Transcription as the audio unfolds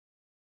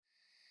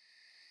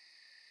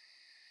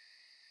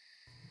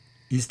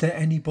"Is there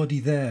anybody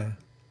there?"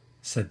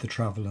 said the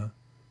traveller,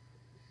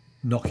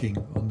 knocking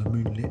on the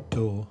moonlit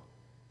door.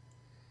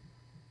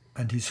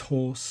 And his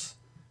horse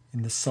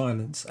in the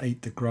silence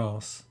ate the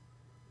grass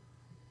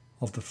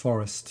of the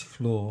forest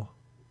floor.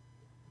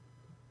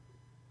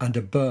 And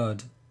a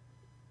bird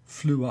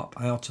flew up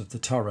out of the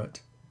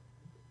turret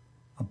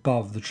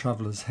above the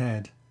traveller's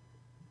head.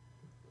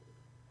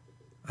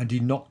 And he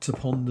knocked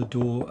upon the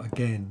door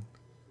again,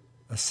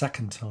 a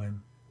second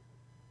time.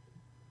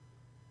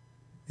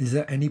 "Is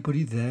there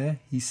anybody there?"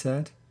 he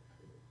said.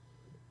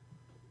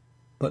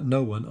 But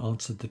no one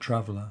answered the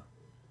traveller.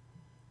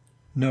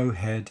 No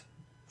head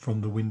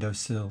from the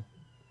windowsill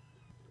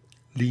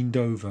leaned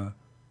over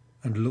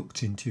and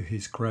looked into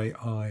his grey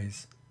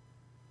eyes,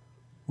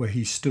 where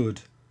he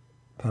stood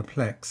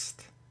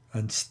perplexed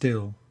and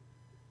still.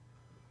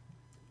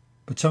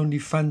 But only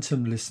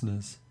phantom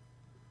listeners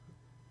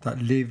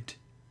that lived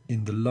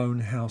in the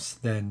lone house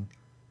then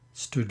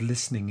stood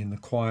listening in the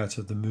quiet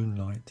of the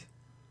moonlight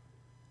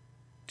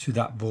to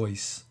that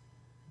voice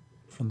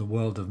from the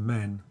world of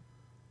men.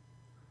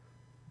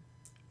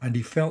 And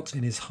he felt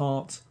in his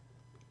heart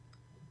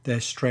their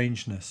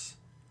strangeness,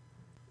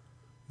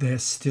 their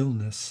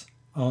stillness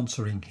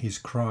answering his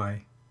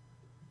cry,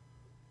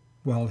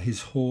 while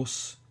his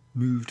horse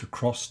moved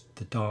across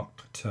the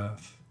dark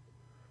turf,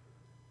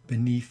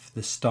 beneath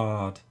the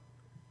starred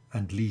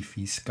and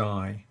leafy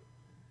sky.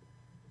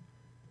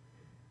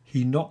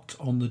 He knocked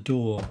on the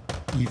door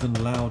even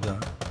louder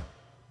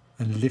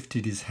and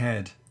lifted his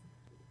head.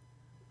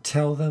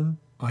 "Tell them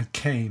I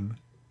came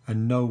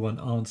and no one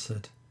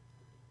answered,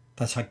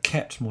 that I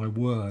kept my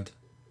word,"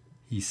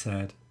 he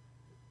said.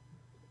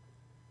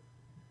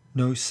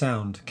 No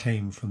sound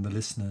came from the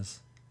listeners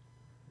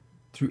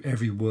through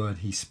every word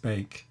he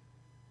spake,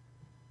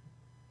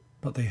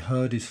 but they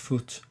heard his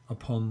foot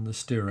upon the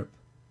stirrup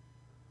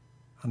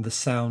and the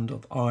sound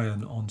of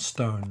iron on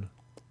stone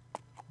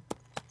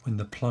when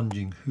the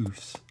plunging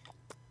hoofs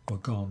were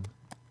gone.